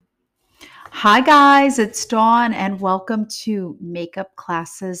Hi, guys, it's Dawn, and welcome to Makeup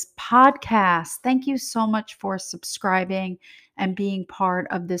Classes Podcast. Thank you so much for subscribing and being part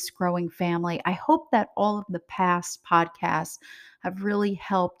of this growing family. I hope that all of the past podcasts have really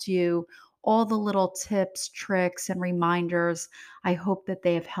helped you. All the little tips, tricks, and reminders, I hope that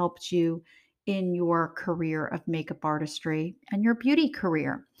they have helped you in your career of makeup artistry and your beauty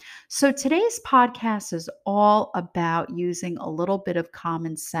career. So, today's podcast is all about using a little bit of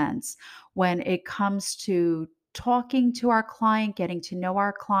common sense when it comes to talking to our client, getting to know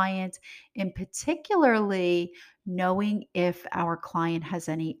our client, and particularly knowing if our client has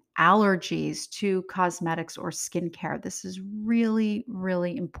any allergies to cosmetics or skincare. This is really,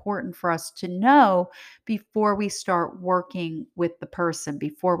 really important for us to know before we start working with the person,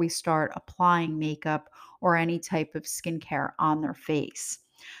 before we start applying makeup or any type of skincare on their face.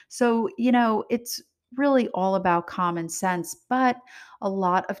 So, it's really all about common sense, but a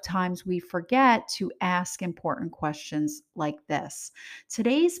lot of times we forget to ask important questions like this.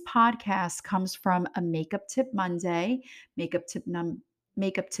 Today's podcast comes from a Makeup Tip Monday, Makeup Tip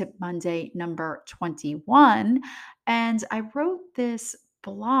Makeup Tip Monday number 21, and I wrote this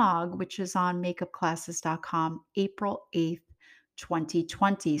blog which is on makeupclasses.com April 8th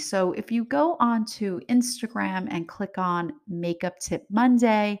 2020. So if you go onto Instagram and click on Makeup Tip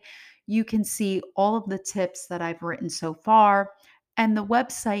Monday, you can see all of the tips that I've written so far. And the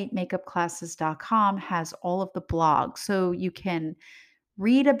website makeupclasses.com has all of the blogs. So you can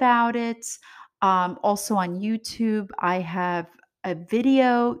read about it. Also on YouTube, I have a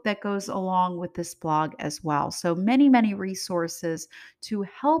video that goes along with this blog as well. So many, many resources to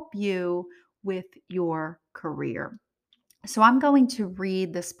help you with your career. So I'm going to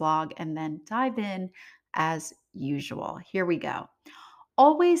read this blog and then dive in as usual. Here we go.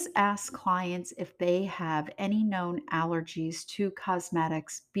 Always ask clients if they have any known allergies to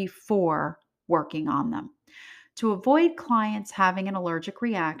cosmetics before working on them. To avoid clients having an allergic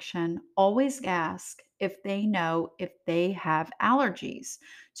reaction, always ask if they know if they have allergies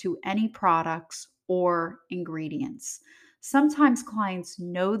to any products or ingredients. Sometimes clients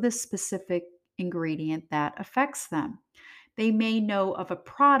know the specific ingredient that affects them. They may know of a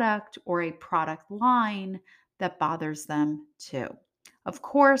product or a product line that bothers them too. Of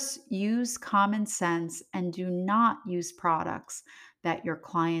course, use common sense and do not use products that your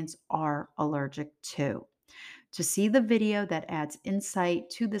clients are allergic to. To see the video that adds insight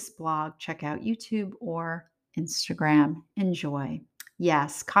to this blog, check out YouTube or Instagram. Enjoy.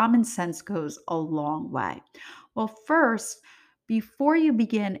 Yes, common sense goes a long way. Well, first, before you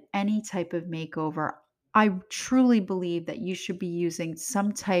begin any type of makeover, I truly believe that you should be using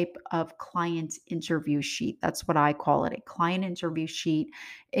some type of client interview sheet. That's what I call it, a client interview sheet.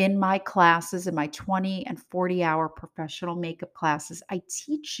 In my classes, in my 20 and 40-hour professional makeup classes, I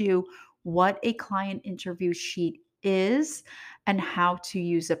teach you what a client interview sheet is and how to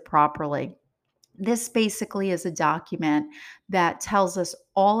use it properly. This basically is a document that tells us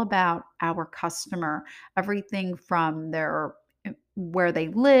all about our customer, everything from their where they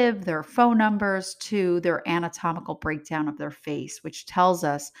live, their phone numbers, to their anatomical breakdown of their face, which tells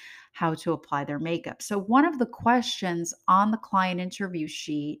us how to apply their makeup. So, one of the questions on the client interview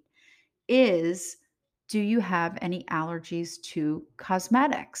sheet is, do you have any allergies to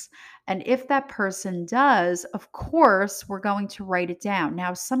cosmetics? And if that person does, of course, we're going to write it down.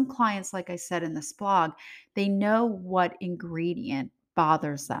 Now, some clients, like I said in this blog, they know what ingredient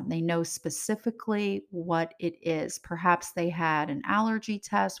bothers them. They know specifically what it is. Perhaps they had an allergy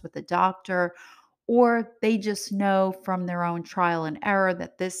test with a doctor, or they just know from their own trial and error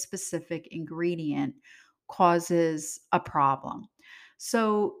that this specific ingredient causes a problem.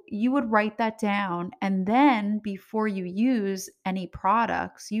 So you would write that down. And then before you use any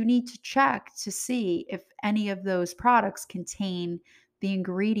products, you need to check to see if any of those products contain the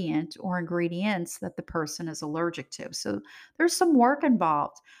ingredient or ingredients that the person is allergic to. So there's some work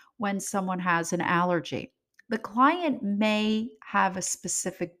involved when someone has an allergy. The client may have a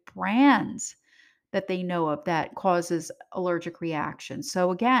specific brand that they know of that causes allergic reaction. So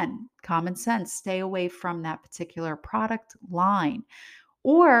again, common sense, stay away from that particular product line.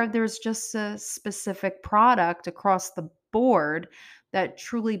 Or there's just a specific product across the board that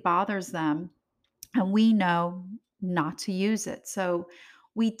truly bothers them, and we know not to use it. So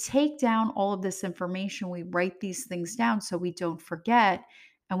we take down all of this information, we write these things down so we don't forget,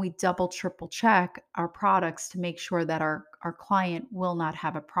 and we double, triple check our products to make sure that our client will not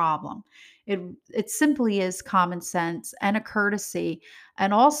have a problem. It simply is common sense and a courtesy,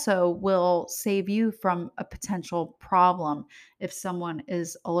 and also will save you from a potential problem if someone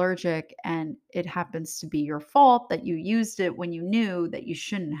is allergic and it happens to be your fault that you used it when you knew that you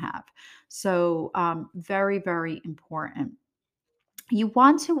shouldn't have. So, very, very important. You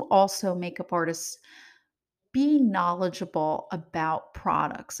want to also, makeup artists, be knowledgeable about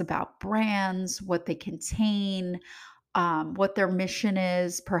products, about brands, what they contain, what their mission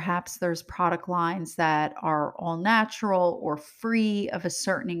is. Perhaps there's product lines that are all natural or free of a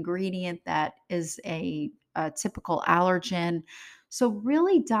certain ingredient that is a typical allergen. So,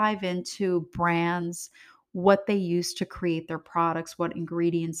 really dive into brands, what they use to create their products, what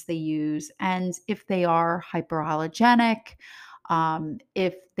ingredients they use, and if they are hyperallergenic.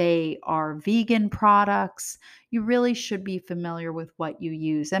 If they are vegan products, you really should be familiar with what you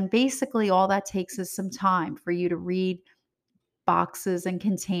use. And basically, all that takes is some time for you to read boxes and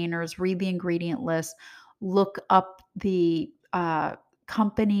containers, read the ingredient list, look up the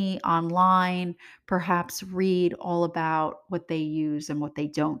company online, perhaps read all about what they use and what they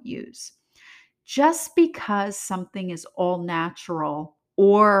don't use. Just because something is all natural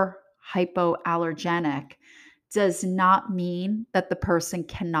or hypoallergenic does not mean that the person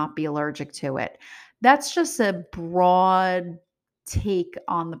cannot be allergic to it. That's just a broad take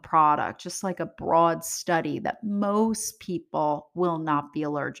on the product, just like a broad study that most people will not be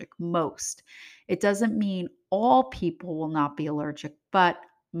allergic. Most. It doesn't mean all people will not be allergic, but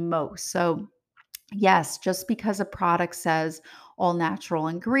most. So, yes, just because a product says all natural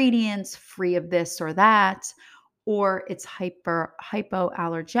ingredients, free of this or that, or it's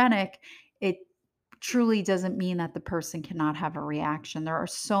hypoallergenic, it truly doesn't mean that the person cannot have a reaction. There are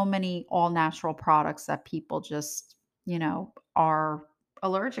so many all natural products that people just, are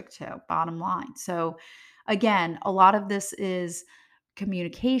allergic to, bottom line. So, again, a lot of this is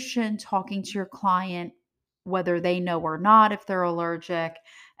communication, talking to your client, whether they know or not if they're allergic,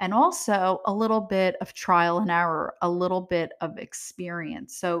 and also a little bit of trial and error, a little bit of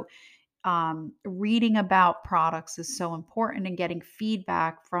experience. So, reading about products is so important, and getting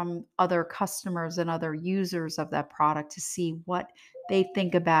feedback from other customers and other users of that product to see what they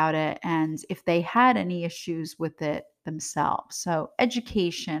think about it and if they had any issues with it themselves. So,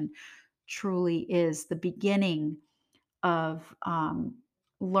 education truly is the beginning of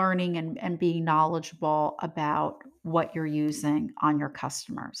learning and being knowledgeable about what you're using on your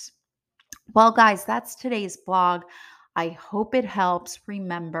customers. Well, guys, that's today's blog. I hope it helps.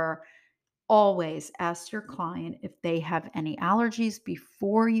 Remember, always ask your client if they have any allergies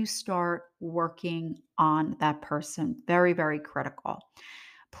before you start working on that person. Very, very critical.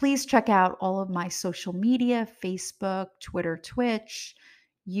 Please check out all of my social media: Facebook, Twitter, Twitch,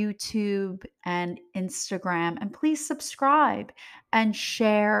 YouTube, and Instagram. And please subscribe and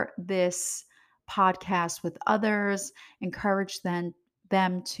share this podcast with others. Encourage them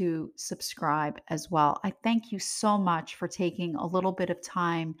to subscribe as well. I thank you so much for taking a little bit of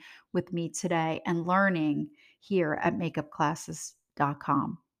time with me today and learning here at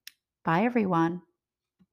makeupclasses.com. Bye, everyone.